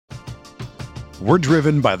We're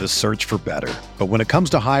driven by the search for better. But when it comes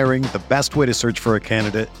to hiring, the best way to search for a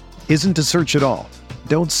candidate isn't to search at all.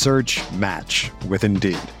 Don't search, match with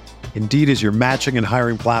Indeed. Indeed is your matching and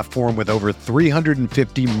hiring platform with over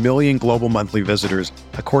 350 million global monthly visitors,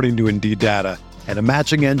 according to Indeed data, and a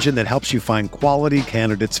matching engine that helps you find quality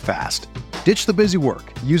candidates fast. Ditch the busy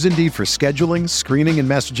work. Use Indeed for scheduling, screening, and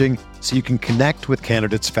messaging so you can connect with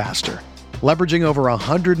candidates faster. Leveraging over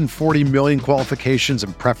 140 million qualifications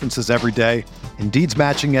and preferences every day, Indeed's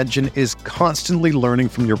matching engine is constantly learning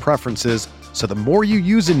from your preferences, so the more you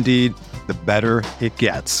use Indeed, the better it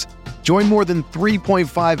gets. Join more than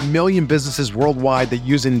 3.5 million businesses worldwide that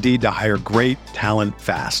use Indeed to hire great talent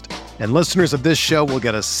fast. And listeners of this show will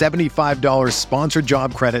get a $75 sponsored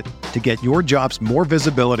job credit to get your jobs more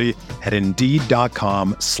visibility at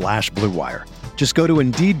Indeed.com/Blue Wire. Just go to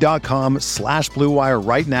Indeed.com/Blue Wire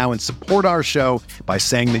right now and support our show by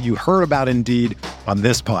saying that you heard about Indeed on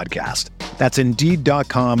this podcast. That's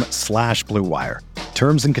Indeed.com/Blue Wire.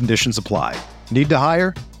 Terms and conditions apply. Need to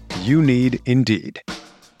hire? You need Indeed.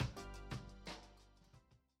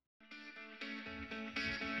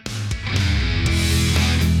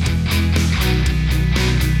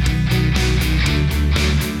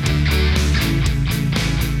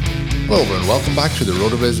 Hello everyone, welcome back to the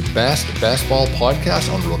RotoViz Best Ball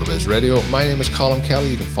Podcast on RotoViz Radio. My name is Colin Kelly.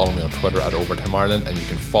 You can follow me on Twitter at OverTimeIreland, and you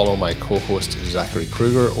can follow my co-host Zachary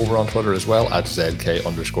Kruger over on Twitter as well at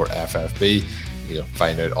ZK_FFB. You can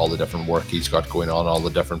find out all the different work he's got going on, all the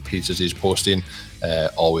different pieces he's posting,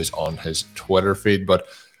 always on his Twitter feed. But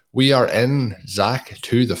we are in, Zach,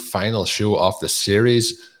 to the final show of the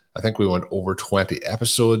series. I think we went over 20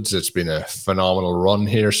 episodes. It's been a phenomenal run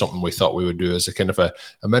here. Something we thought we would do as a kind of a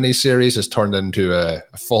mini series has turned into a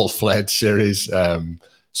full-fledged series.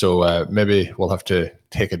 So maybe we'll have to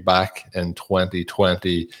take it back in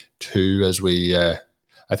 2022 as we, I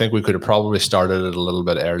think we could have probably started it a little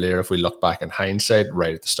bit earlier if we look back in hindsight,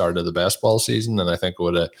 right at the start of the best ball season. And I think it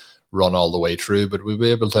would have run all the way through, but we'll be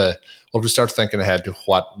able to, we'll start thinking ahead to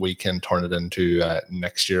what we can turn it into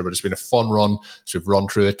next year. But it's been a fun run, so we've run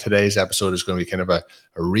through it. Today's episode is going to be kind of a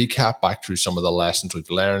recap back through some of the lessons we've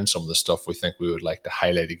learned, some of the stuff we think we would like to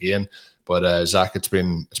highlight again. But Zach, it's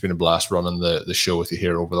been a blast running the show with you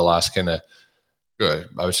here over the last kind of, I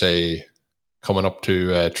would say, coming up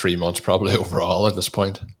to 3 months probably overall at this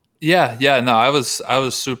point. Yeah. No, I was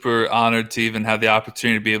super honored to even have the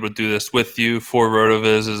opportunity to be able to do this with you for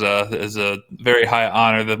RotoViz is a very high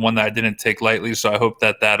honor, the one that I didn't take lightly. So I hope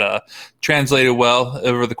that translated well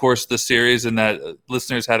over the course of the series and that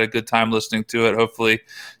listeners had a good time listening to it. Hopefully,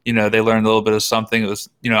 they learned a little bit of something. It was,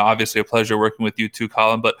 obviously a pleasure working with you too,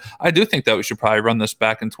 Colin, but I do think that we should probably run this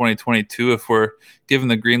back in 2022 if we're given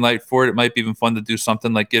the green light for it. It might be even fun to do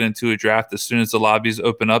something like get into a draft as soon as the lobbies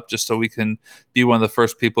open up, just so we can be one of the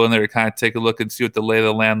first people in there to kind of take a look and see what the lay of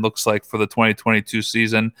the land looks like for the 2022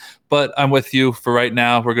 season. But I'm with you for right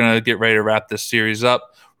now. We're going to get ready to wrap this series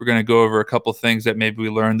up. We're going to go over a couple things that maybe we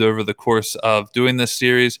learned over the course of doing this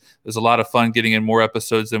series. It was a lot of fun getting in more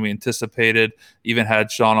episodes than we anticipated. Even had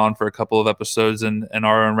Sean on for a couple of episodes in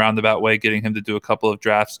our own roundabout way, getting him to do a couple of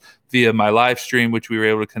drafts via my live stream, which we were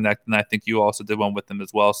able to connect. And I think you also did one with him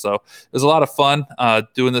as well. So it was a lot of fun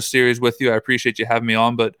doing this series with you. I appreciate you having me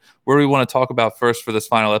on. But where do we want to talk about first for this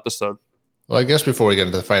final episode? Well, I guess before we get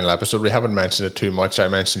into the final episode, we haven't mentioned it too much. I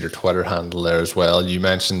mentioned your Twitter handle there as well. You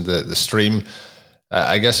mentioned the stream.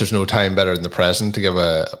 I guess there's no time better than the present to give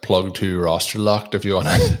a plug to Roster Locked if you want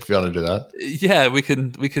to do that. Yeah, we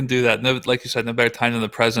can do that. No, like you said, no better time than the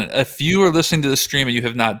present. If you are listening to the stream and you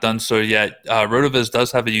have not done so yet, RotoViz does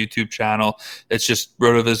have a YouTube channel. It's just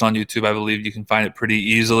RotoViz on YouTube. I believe you can find it pretty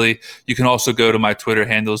easily. You can also go to my Twitter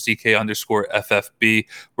handle, ZK_FFB,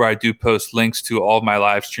 where I do post links to all of my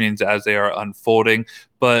live streams as they are unfolding.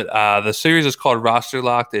 But the series is called Roster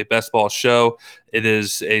Locked, a best ball show. It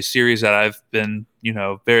is a series that I've been,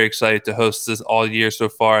 very excited to host this all year so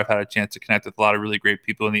far. I've had a chance to connect with a lot of really great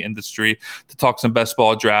people in the industry to talk some best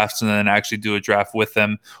ball drafts and then actually do a draft with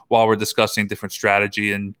them while we're discussing different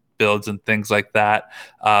strategy and builds and things like that.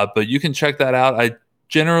 But you can check that out. I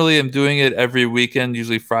generally am doing it every weekend,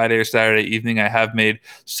 usually Friday or Saturday evening. I have made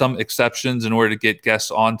some exceptions in order to get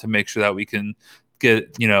guests on to make sure that we can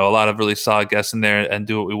get a lot of really solid guests in there and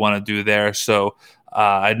do what we want to do there. So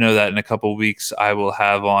I know that in a couple of weeks I will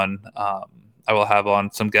have on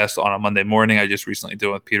some guests on a Monday morning. I just recently did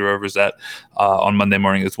with Peter Overzet on Monday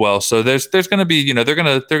morning as well. So there's going to be, they're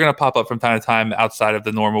going to pop up from time to time outside of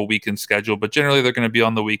the normal weekend schedule, but generally they're going to be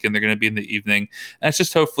on the weekend. They're going to be in the evening. And it's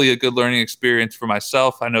just hopefully a good learning experience for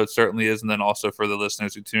myself. I know it certainly is. And then also for the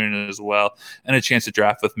listeners who tune in as well, and a chance to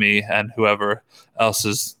draft with me and whoever else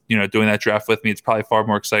is, doing that draft with me. It's probably far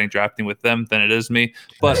more exciting drafting with them than it is me.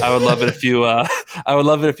 But I would love it if you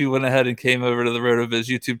went ahead and came over to the RotoViz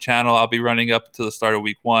YouTube channel. I'll be running up to the start of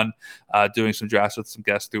week 1, doing some drafts with some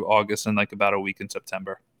guests through August and like about a week in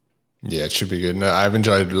September. Yeah, it should be good. No, I've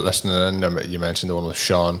enjoyed listening in. You mentioned the one with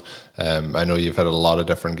Sean. I know you've had a lot of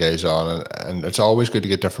different guys on, and it's always good to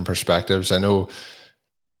get different perspectives. I know,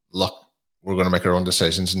 look, we're going to make our own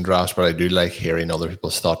decisions in drafts, but I do like hearing other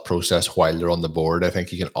people's thought process while they're on the board. I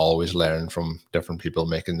think you can always learn from different people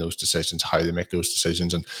making those decisions, how they make those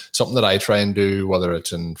decisions. And something that I try and do, whether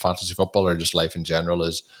it's in fantasy football or just life in general,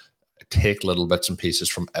 is take little bits and pieces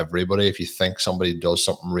from everybody. If you think somebody does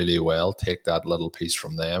something really well, take that little piece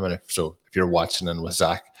from them. And if you're watching in with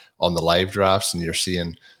Zach on the live drafts and you're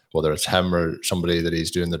seeing whether it's him or somebody that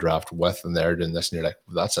he's doing the draft with and they're doing this and you're like,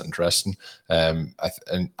 well, that's interesting. And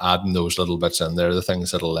adding those little bits in there, the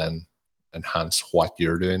things that'll then enhance what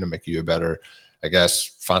you're doing and make you a better, I guess,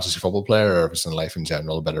 fantasy football player, or if it's in life in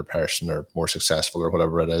general, a better person or more successful or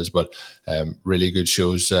whatever it is. But really good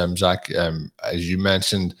shows, Zach. As you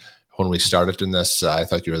mentioned, when we started doing this, I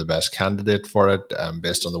thought you were the best candidate for it,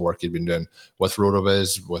 based on the work you've been doing with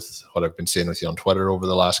RotoViz, with what I've been seeing with you on Twitter over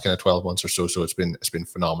the last kind of 12 months or so. So it's been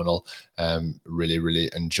phenomenal, really, really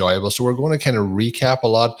enjoyable. So we're going to kind of recap a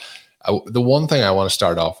lot. The one thing I want to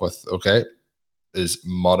start off with, okay, is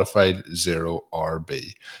Modified Zero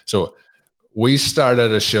RB. So we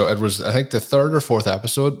started a show. It was, I think, the 3rd or 4th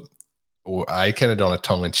episode. I kind of done a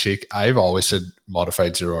tongue in cheek. I've always said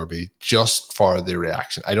Modified Zero RB just for the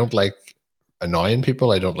reaction. I don't like annoying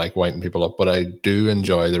people. I don't like winding people up, but I do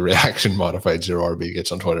enjoy the reaction Modified Zero RB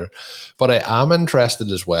gets on Twitter. But I am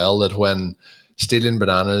interested as well that when Stealing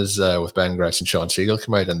Bananas with Ben Gretz and Sean Siegel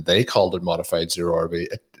came out and they called it Modified Zero RB,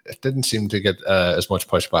 it didn't seem to get as much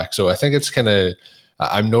pushback. So I think it's kind of,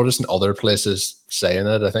 I'm noticing other places saying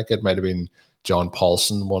it. I think it might have been John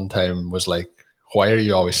Paulson one time was like, why are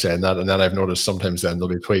you always saying that? And then I've noticed sometimes then there'll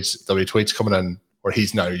be tweets coming in where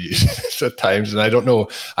he's now using it at times. And I don't know.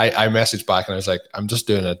 I messaged back and I was like, I'm just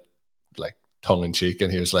doing it like tongue in cheek.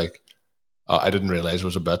 And he was like, oh, I didn't realize it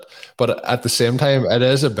was a bit. But at the same time, it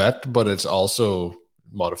is a bit, but it's also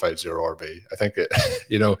Modified Zero RB. I think it,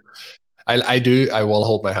 I will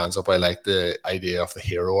hold my hands up. I like the idea of the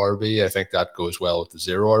hero RB. I think that goes well with the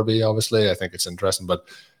zero RB, obviously. I think it's interesting, but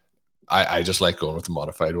I just like going with the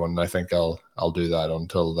modified one. I think I'll do that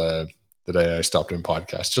until the day I stop doing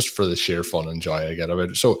podcasts, just for the sheer fun and joy I get of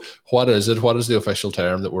it. So what is it? What is the official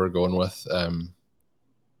term that we're going with?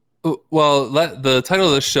 Well, the title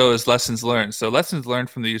of this show is Lessons Learned. So lessons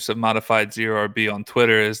learned from the use of Modified Zero RB on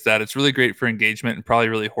Twitter is that it's really great for engagement and probably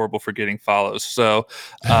really horrible for getting follows. So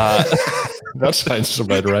that sounds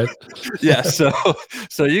about right. Yeah, so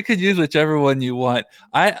you can use whichever one you want.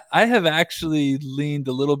 I have actually leaned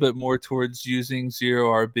a little bit more towards using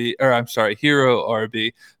Hero RB,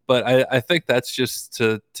 but I think that's just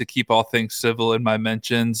to keep all things civil in my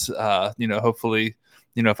mentions. Hopefully,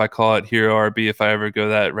 if I call it Hero RB, if I ever go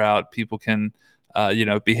that route, people can,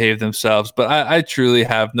 behave themselves. But I truly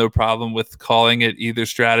have no problem with calling it either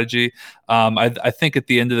strategy. I think at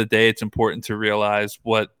the end of the day, it's important to realize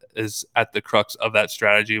what is at the crux of that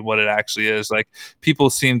strategy, what it actually is. Like, people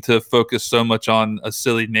seem to focus so much on a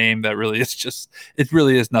silly name that really it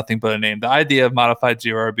really is nothing but a name. The idea of Modified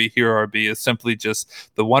Zero RB, Hero RB is simply just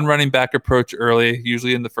the one running back approach early,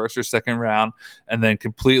 usually in the 1st or 2nd round, and then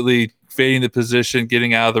completely fading the position,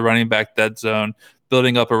 getting out of the running back dead zone,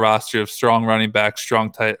 building up a roster of strong running backs,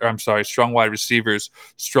 strong wide receivers,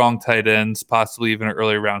 strong tight ends, possibly even an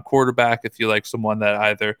early round quarterback if you like someone that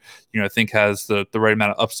either think has the right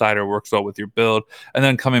amount of upside or works well with your build, and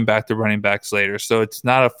then coming back to running backs later. So it's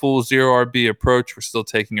not a full zero RB approach. We're still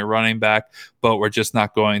taking a running back, but we're just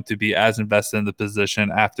not going to be as invested in the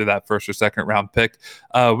position after that 1st or 2nd round pick.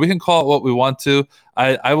 We can call it what we want to.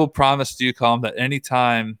 I will promise to you, Colm, that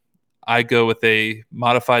anytime I go with a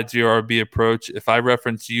modified zero RB approach, if I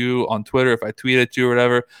reference you on Twitter, if I tweet at you or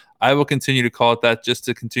whatever, I will continue to call it that just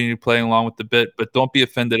to continue playing along with the bit. But don't be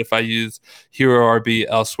offended if I use Hero RB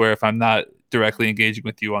elsewhere if I'm not directly engaging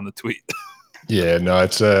with you on the tweet. Yeah, no,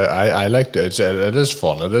 it's I liked it. It is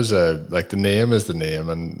fun. It is like the name is the name,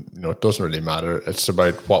 and it doesn't really matter. It's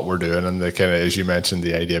about what we're doing and the kind of, as you mentioned,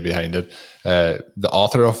 the idea behind it. The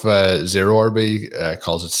author of Zero RB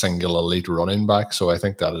calls it single elite running back, so I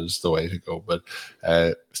think that is the way to go. But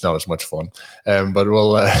it's not as much fun. But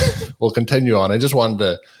we'll continue on. I just wanted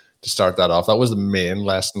to start that off. That was the main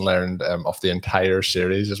lesson learned of the entire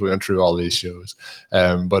series as we went through all these shows.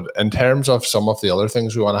 But in terms of some of the other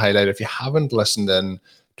things we want to highlight, if you haven't listened in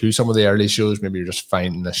to some of the early shows. Maybe you're just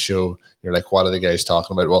finding this show, you're like, what are the guys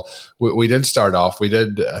talking about? Well, we did start off. I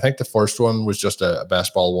think the first one was just a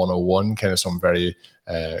Best Ball 101, kind of some very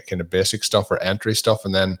kind of basic stuff or entry stuff.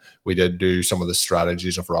 And then we did do some of the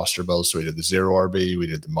strategies of roster builds. So we did the zero RB, we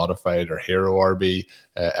did the modified or hero RB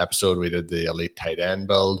episode, we did the elite tight end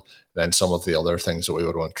build. Then some of the other things that we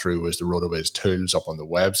would went through was the RotoViz tools up on the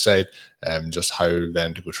website, just how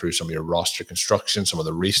then to go through some of your roster construction. Some of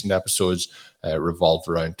the recent episodes revolved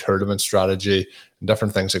around tournament strategy and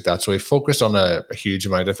different things like that. So we focused on a huge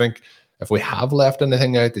amount. I think if we have left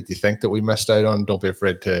anything out that you think that we missed out on, don't be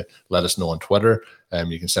afraid to let us know on Twitter.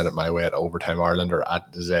 You can send it my way at Overtime Ireland or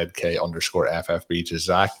at ZK_FFB to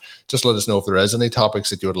Zach. Just let us know if there is any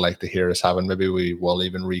topics that you would like to hear us having. Maybe we will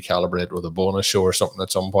even recalibrate with a bonus show or something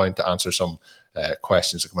at some point to answer some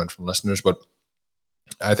questions that come in from listeners. But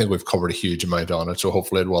I think we've covered a huge amount on it, so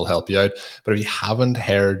hopefully it will help you out. But if you haven't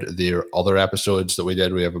heard the other episodes that we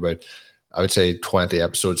did, we have about, I would say, 20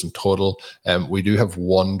 episodes in total. We do have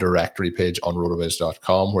one directory page on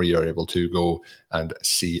rotoviz.com where you're able to go and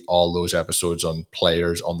see all those episodes on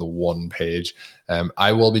players on the one page.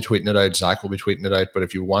 I will be tweeting it out. Zach will be tweeting it out. But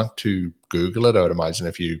if you want to Google it, I would imagine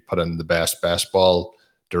if you put in the best ball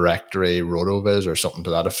directory RotoViz or something to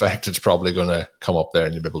that effect, it's probably going to come up there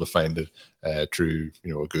and you'll be able to find it through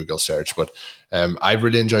a Google search. But I've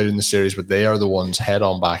really enjoyed it in the series, but they are the ones. Head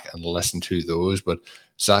on back and listen to those. But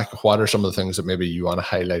Zach, what are some of the things that maybe you want to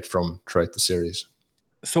highlight from throughout the series?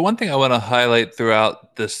 So one thing I want to highlight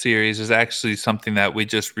throughout the series is actually something that we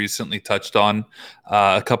just recently touched on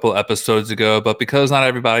a couple episodes ago, but because not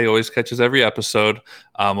everybody always catches every episode,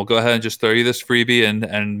 we'll go ahead and just throw you this freebie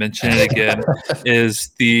and mention it again, is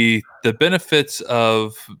the benefits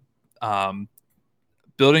of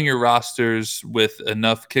building your rosters with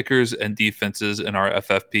enough kickers and defenses in our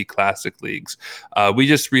FFP Classic leagues. We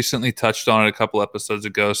just recently touched on it a couple episodes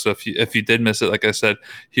ago, so if you did miss it, like I said,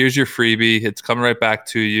 here's your freebie. It's coming right back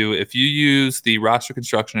to you. If you use the Roster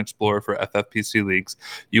Construction Explorer for FFPC leagues,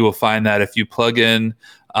 you will find that if you plug in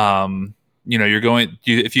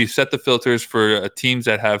if you set the filters for teams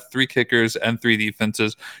that have 3 kickers and 3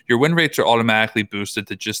 defenses, your win rates are automatically boosted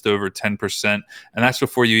to just over 10%. And that's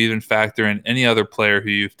before you even factor in any other player who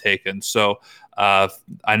you've taken. So I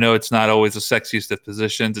know it's not always the sexiest of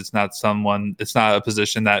positions. It's not a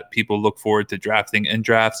position that people look forward to drafting in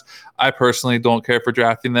drafts. I personally don't care for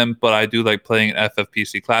drafting them, but I do like playing an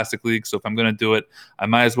FFPC Classic League. So if I'm going to do it, I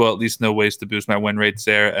might as well at least know ways to boost my win rates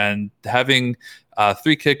there. And having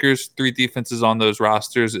 3 kickers, 3 defenses on those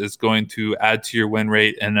rosters is going to add to your win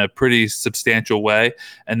rate in a pretty substantial way.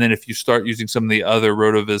 And then if you start using some of the other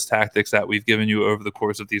RotoViz tactics that we've given you over the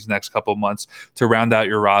course of these next couple months to round out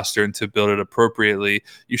your roster and to build it appropriately,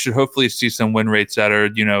 you should hopefully see some win rates that are,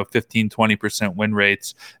 15, 20% win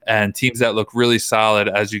rates and teams that look really solid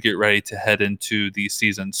as you get ready to head into the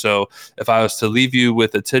season. So if I was to leave you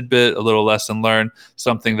with a tidbit, a little lesson learned,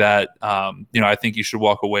 something that, I think you should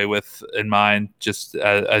walk away with in mind, just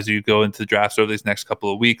as you go into the drafts over these next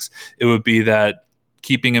couple of weeks, it would be that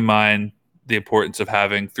keeping in mind the importance of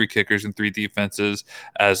having 3 kickers and 3 defenses,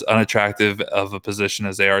 as unattractive of a position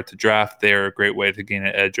as they are to draft, they are a great way to gain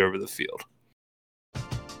an edge over the field.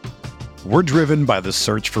 We're driven by the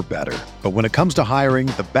search for better. But when it comes to hiring,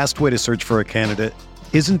 the best way to search for a candidate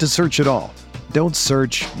isn't to search at all. Don't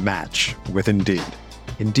search, match with Indeed.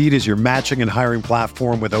 Indeed is your matching and hiring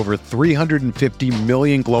platform with over 350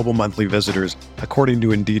 million global monthly visitors, according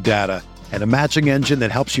to Indeed data, and a matching engine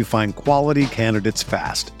that helps you find quality candidates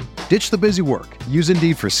fast. Ditch the busy work. Use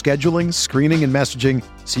Indeed for scheduling, screening, and messaging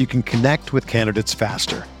so you can connect with candidates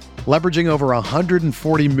faster. Leveraging over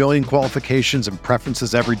 140 million qualifications and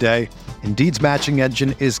preferences every day, Indeed's matching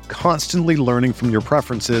engine is constantly learning from your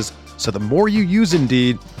preferences, so the more you use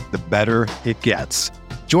Indeed, the better it gets.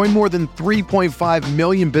 Join more than 3.5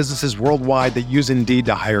 million businesses worldwide that use Indeed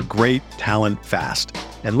to hire great talent fast.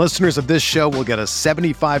 And listeners of this show will get a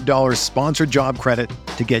 $75 sponsored job credit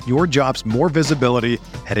to get your jobs more visibility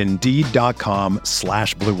at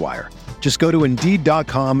Indeed.com/Blue Wire. Just go to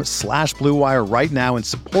Indeed.com/Blue Wire right now and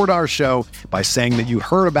support our show by saying that you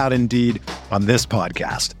heard about Indeed on this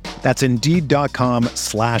podcast. That's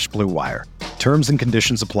Indeed.com/Blue Wire. Terms and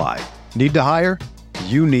conditions apply. Need to hire?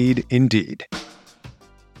 You need Indeed.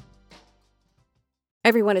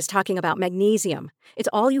 Everyone is talking about magnesium. It's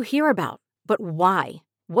all you hear about. But why?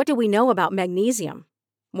 What do we know about magnesium?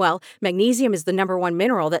 Well, magnesium is the #1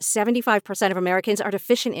 mineral that 75% of Americans are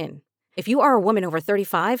deficient in. If you are a woman over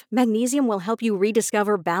 35, magnesium will help you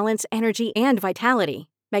rediscover balance, energy, and vitality.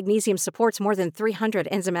 Magnesium supports more than 300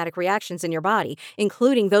 enzymatic reactions in your body,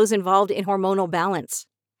 including those involved in hormonal balance.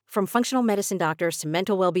 From functional medicine doctors to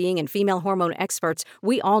mental well-being and female hormone experts,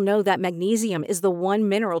 we all know that magnesium is the one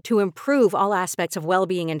mineral to improve all aspects of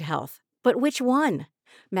well-being and health. But which one?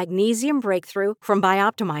 Magnesium Breakthrough from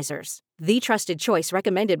Bioptimizers, the trusted choice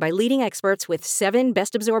recommended by leading experts with 7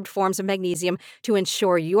 best-absorbed forms of magnesium to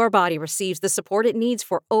ensure your body receives the support it needs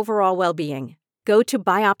for overall well-being. Go to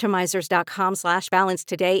bioptimizers.com/balance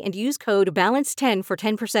today and use code BALANCE10 for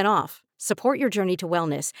 10% off. Support your journey to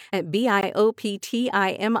wellness at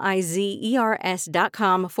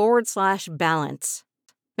bioptimizers.com/balance.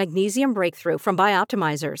 Magnesium Breakthrough from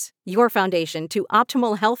Bioptimizers, your foundation to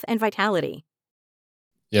optimal health and vitality.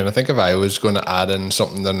 Yeah, and I think if I was going to add in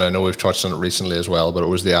something, then I know we've touched on it recently as well, but it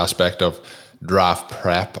was the aspect of draft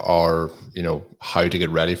prep, or how to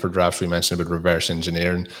get ready for drafts. We mentioned about reverse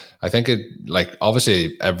engineering. I think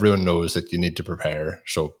obviously everyone knows that you need to prepare.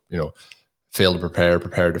 So fail to prepare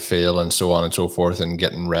to fail, and so on and so forth, and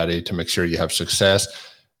getting ready to make sure you have success.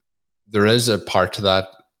 There is a part to that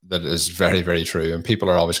is very, very true. And people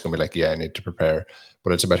are always going to be like, yeah, I need to prepare.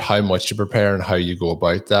 But it's about how much you prepare and how you go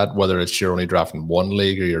about that, whether it's you're only drafting 1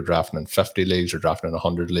 league or you're drafting in 50 leagues or drafting in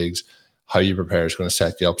 100 leagues. How you prepare is going to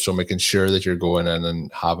set you up. So making sure that you're going in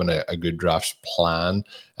and having a good drafts plan.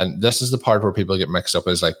 And this is the part where people get mixed up,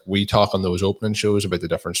 is like we talk on those opening shows about the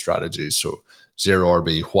different strategies. So zero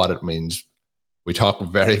RB, what it means. We talk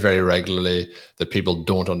very, very regularly that people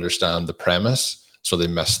don't understand the premise, so they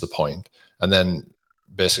miss the point. And then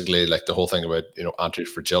basically like the whole thing about,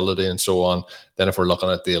 anti-fragility and so on. Then if we're looking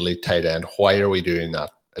at the elite tight end, why are we doing that?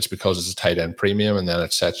 It's because it's a tight end premium, and then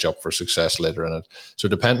it sets you up for success later in it. So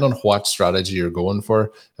depending on what strategy you're going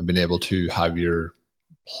for and being able to have your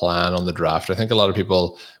plan on the draft. I think a lot of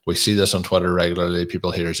people, we see this on Twitter regularly, people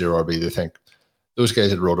hear zero RB, they think, those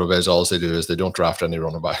guys at RotoViz, all they do is they don't draft any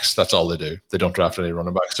running backs. That's all they do. They don't draft any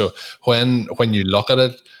running backs. So when you look at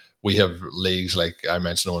it, we have leagues like I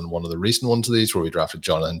mentioned on one of the recent ones of these where we drafted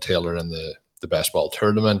Jonathan Taylor in the best ball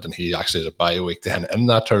tournament, and he actually had a bye week then in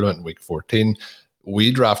that tournament in week 14.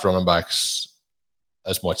 We draft running backs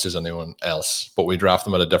as much as anyone else, but we draft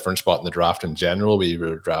them at a different spot in the draft in general. We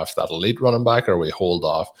either draft that elite running back or we hold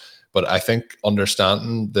off. But I think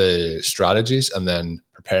understanding the strategies and then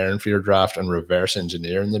preparing for your draft and reverse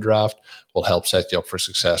engineering the draft will help set you up for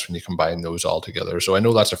success when you combine those all together. So I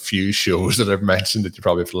know that's a few shows that I've mentioned that you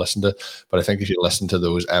probably have to listen to, but I think if you listen to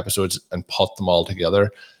those episodes and put them all together,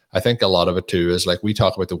 I think a lot of it too is like we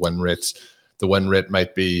talk about the win rates. The win rate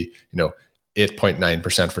might be,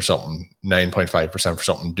 8.9% for something, 9.5% for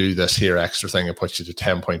something. Do this here extra thing, it puts you to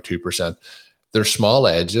 10.2%. They're small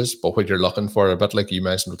edges, but what you're looking for, a bit like you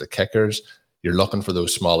mentioned with the kickers, you're looking for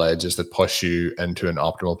those small edges that push you into an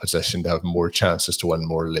optimal position to have more chances to win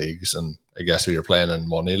more leagues. And I guess if you're playing in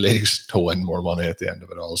money leagues, to win more money at the end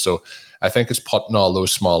of it all. So I think it's putting all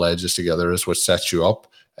those small edges together is what sets you up.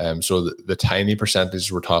 So the tiny percentages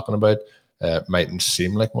we're talking about mightn't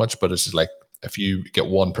seem like much, but it's like if you get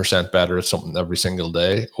 1% better at something every single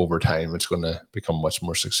day, over time, it's going to become much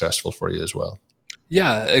more successful for you as well.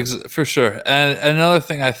 Yeah, for sure. And another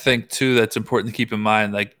thing I think too that's important to keep in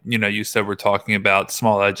mind, like you said, we're talking about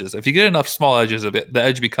small edges. If you get enough small edges, the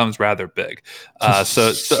edge becomes rather big.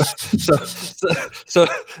 So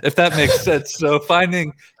if that makes sense. So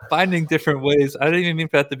finding different ways. I didn't even mean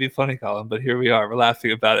for that to be funny, Colin, but here we are. We're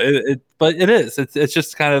laughing about it. But it is. It's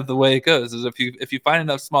just kind of the way it goes. Is if you find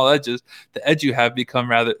enough small edges, the edge you have becomes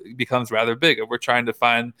rather big. And we're trying to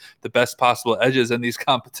find the best possible edges in these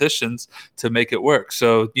competitions to make it work.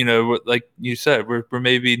 So, like you said, we're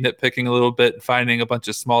maybe nitpicking a little bit and finding a bunch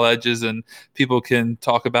of small edges, and people can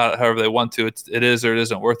talk about it however they want to. It is or it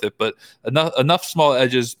isn't worth it. But enough small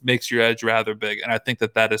edges makes your edge rather big. And I think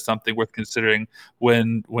that is something worth considering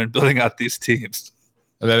when building out these teams.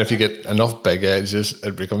 And then if you get enough big edges,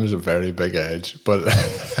 it becomes a very big edge. But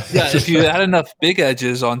yeah, if you add enough big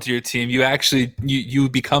edges onto your team, you actually you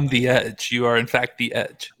become the edge. You are in fact the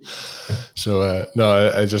edge. So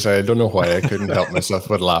no, I don't know why I couldn't help myself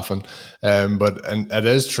but laughing. But it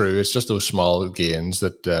is true. It's just those small gains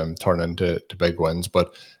that turn into big wins.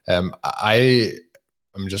 But I'm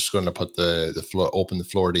just going to put open the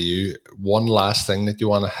floor to you. One last thing that you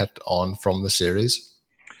want to hit on from the series?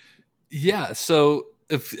 Yeah. So.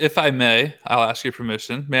 If I may, I'll ask your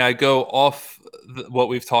permission. May I go off what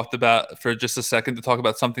we've talked about for just a second to talk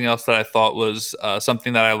about something else that I thought was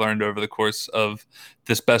something that I learned over the course of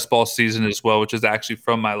this best ball season as well, which is actually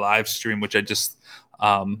from my live stream, which I just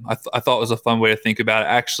I thought was a fun way to think about it.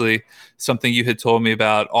 Actually, something you had told me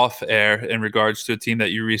about off air in regards to a team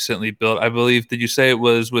that you recently built. I believe, did you say it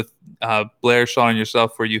was with Blair, Sean, and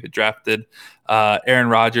yourself, where you had drafted Aaron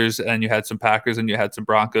Rodgers and you had some Packers and you had some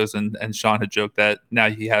Broncos, and Sean had joked that now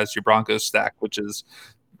he has your Broncos stack, which is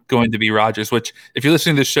going to be Rodgers, which if you're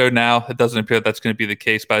listening to this show now, it doesn't appear that's going to be the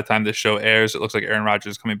case by the time this show airs. It looks like Aaron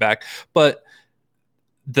Rodgers is coming back. But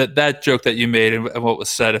that joke that you made and what was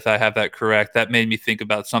said, if I have that correct, that made me think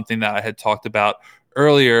about something that I had talked about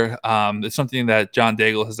earlier. It's something that John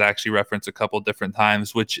Daigle has actually referenced a couple different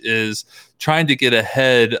times, which is trying to get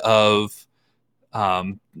ahead of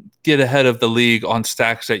the league on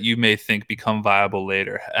stacks that you may think become viable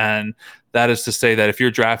later. And that is to say that if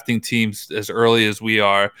you're drafting teams as early as we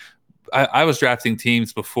are, I was drafting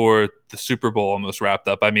teams before the Super Bowl almost wrapped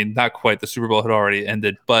up. I mean, not quite. The Super Bowl had already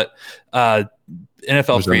ended, but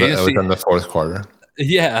NFL free agency. It was in the fourth quarter.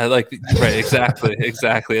 Yeah, right,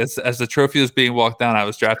 exactly. As the trophy was being walked down, I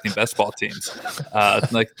was drafting best ball teams,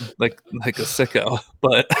 like a sicko.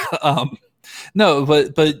 But no,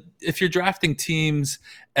 but if you're drafting teams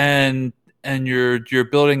and you're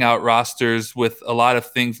building out rosters with a lot of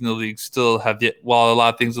things in the league while a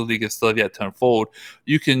lot of things in the league still have yet to unfold,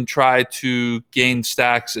 you can try to gain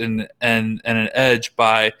stacks and an edge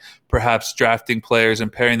by perhaps drafting players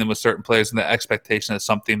and pairing them with certain players in the expectation that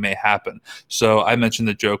something may happen. So I mentioned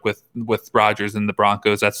the joke with Rodgers and the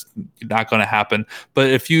Broncos. That's not going to happen. But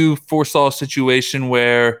if you foresaw a situation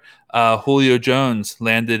where Julio Jones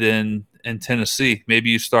landed in Tennessee, maybe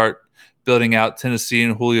you start building out Tennessee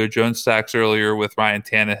and Julio Jones stacks earlier with Ryan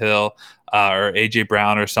Tannehill or A.J.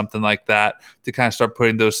 Brown or something like that to kind of start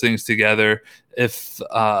putting those things together. If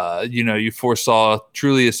you foresaw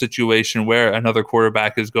truly a situation where another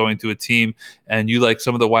quarterback is going to a team and you like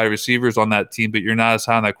some of the wide receivers on that team, but you're not as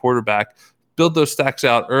high on that quarterback, build those stacks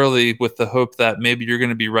out early with the hope that maybe you're going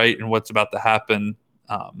to be right and what's about to happen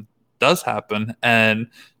does happen. And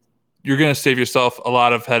you're going to save yourself a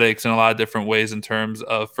lot of headaches in a lot of different ways in terms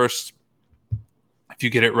of, first, if you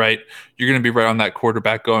get it right, you're going to be right on that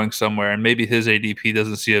quarterback going somewhere, and maybe his ADP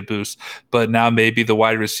doesn't see a boost. But now maybe the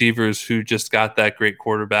wide receivers who just got that great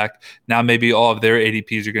quarterback, now maybe all of their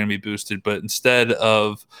ADPs are going to be boosted. But instead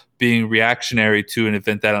of being reactionary to an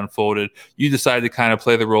event that unfolded, you decided to kind of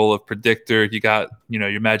play the role of predictor. You got,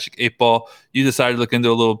 your magic 8-ball. You decided to look into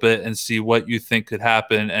a little bit and see what you think could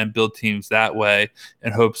happen and build teams that way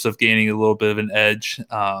in hopes of gaining a little bit of an edge,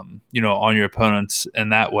 on your opponents in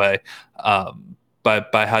that way.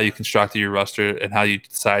 By how you constructed your roster and how you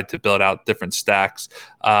decide to build out different stacks.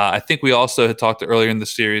 I think we also had talked earlier in the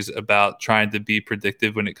series about trying to be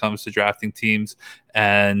predictive when it comes to drafting teams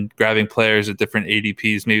and grabbing players at different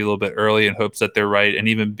ADPs, maybe a little bit early in hopes that they're right and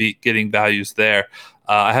even getting values there.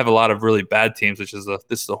 I have a lot of really bad teams, which is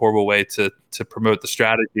this is a horrible way to promote the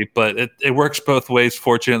strategy, but it works both ways.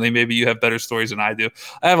 Fortunately, maybe you have better stories than I do.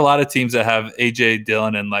 I have a lot of teams that have A.J.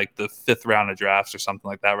 Dillon in like the 5th round of drafts or something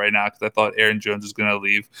like that right now because I thought Aaron Jones was going to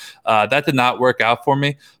leave. That did not work out for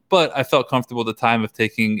me, but I felt comfortable at the time of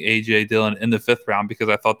taking A.J. Dillon in the 5th round because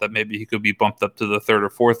I thought that maybe he could be bumped up to the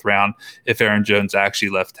 3rd or 4th round if Aaron Jones actually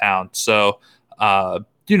left town. So,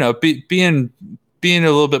 being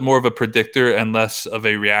a little bit more of a predictor and less of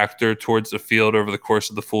a reactor towards the field over the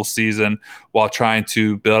course of the full season while trying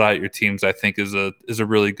to build out your teams, I think is a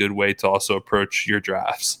really good way to also approach your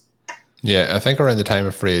drafts. Yeah, I think around the time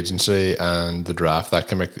of free agency and the draft, that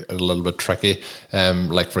can make it a little bit tricky.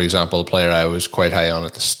 Like, for example, a player I was quite high on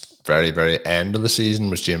at the very, very end of the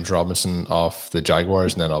season was James Robinson off the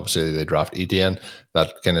Jaguars, and then obviously they draft Etienne.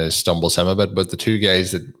 That kind of stumbles him a bit. But the two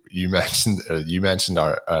guys that you mentioned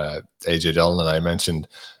are A.J. Dillon, and I mentioned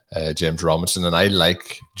James Robinson, and I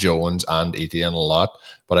like Jones and Etienne a lot,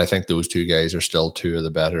 but I think those two guys are still two of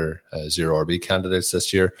the better zero RB candidates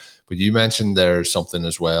this year. But you mentioned there's something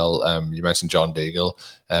as well. You mentioned John Daigle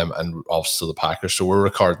and also the Packers. So we're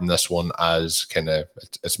recording this one as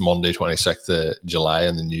it's Monday, 26th of July,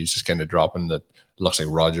 and the news is kind of dropping that it looks like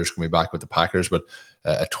Rodgers can be back with the Packers. But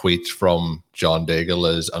a tweet from John Daigle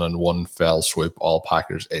is, and in one fell swoop, all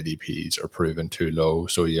Packers ADPs are proven too low.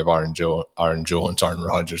 So you have Aaron Jones, Aaron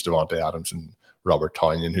Rodgers, Davante Adams, and Robert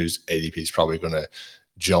Tonyan, whose ADP is probably going to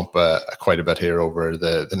jump quite a bit here over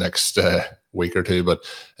the next week or two. But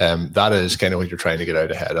that is kind of what you're trying to get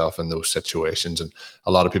out ahead of in those situations. And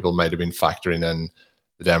a lot of people might have been factoring in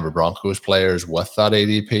the Denver Broncos players with that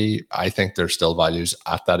ADP. I think there's still values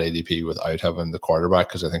at that ADP without having the quarterback,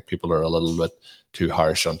 because I think people are a little bit too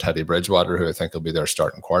harsh on Teddy Bridgewater, who I think will be their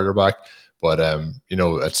starting quarterback. But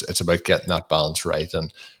it's about getting that balance right.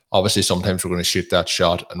 And obviously sometimes we're going to shoot that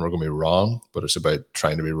shot and we're going to be wrong, but it's about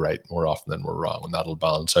trying to be right more often than we're wrong, and that'll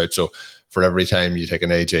balance out. So for every time you take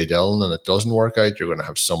an A.J. Dillon and it doesn't work out, you're going to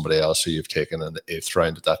have somebody else who you've taken in the 8th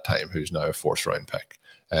round at that time who's now a 4th round pick.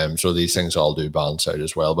 So these things all do balance out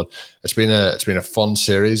as well. But it's been a fun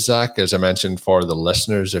series, Zach. As I mentioned, for the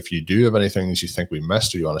listeners, if you do have anything you think we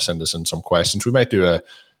missed or you want to send us in some questions, we might do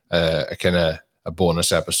a kind of a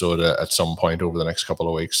bonus episode at some point over the next couple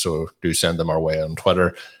of weeks. So do send them our way on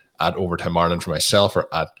Twitter at Overtime Ireland for myself,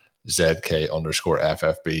 or at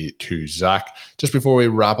ZK_FFB to Zach. Just before we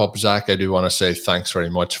wrap up, Zach, I do want to say thanks very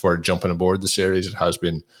much for jumping aboard the series. It has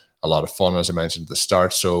been a lot of fun, as I mentioned at the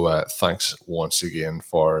start. So thanks once again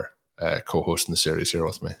for co-hosting the series here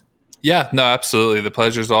with me. Yeah, no, absolutely. The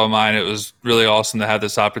pleasure's all mine. It was really awesome to have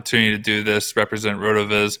this opportunity to do this, represent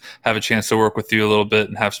RotoViz, have a chance to work with you a little bit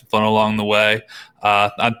and have some fun along the way.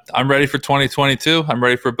 I'm ready for 2022. I'm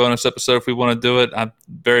ready for a bonus episode if we want to do it. I'm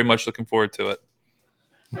very much looking forward to it.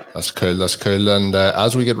 That's cool. And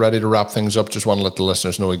as we get ready to wrap things up, just want to let the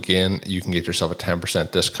listeners know again, you can get yourself a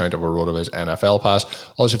 10% discount of our RotoViz NFL Pass.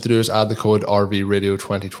 All you have to do is add the code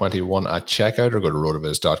RVRadio2021 at checkout, or go to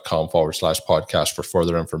rotoviz.com/podcast for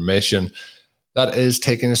further information. That is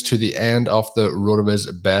taking us to the end of the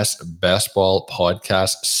RotoViz Best Ball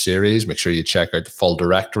podcast series. Make sure you check out the full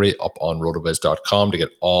directory up on rotoviz.com to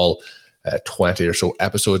get all 20 or so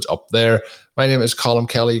episodes up there. My name is Colm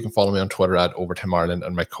Kelly. You can follow me on Twitter at Overtime Ireland,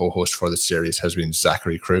 and my co-host for the series has been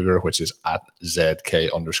Zachary Kruger, which is at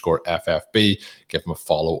ZK_FFB. Give him a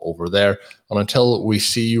follow over there. And until we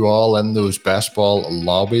see you all in those best ball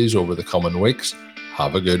lobbies over the coming weeks,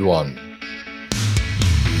 have a good one.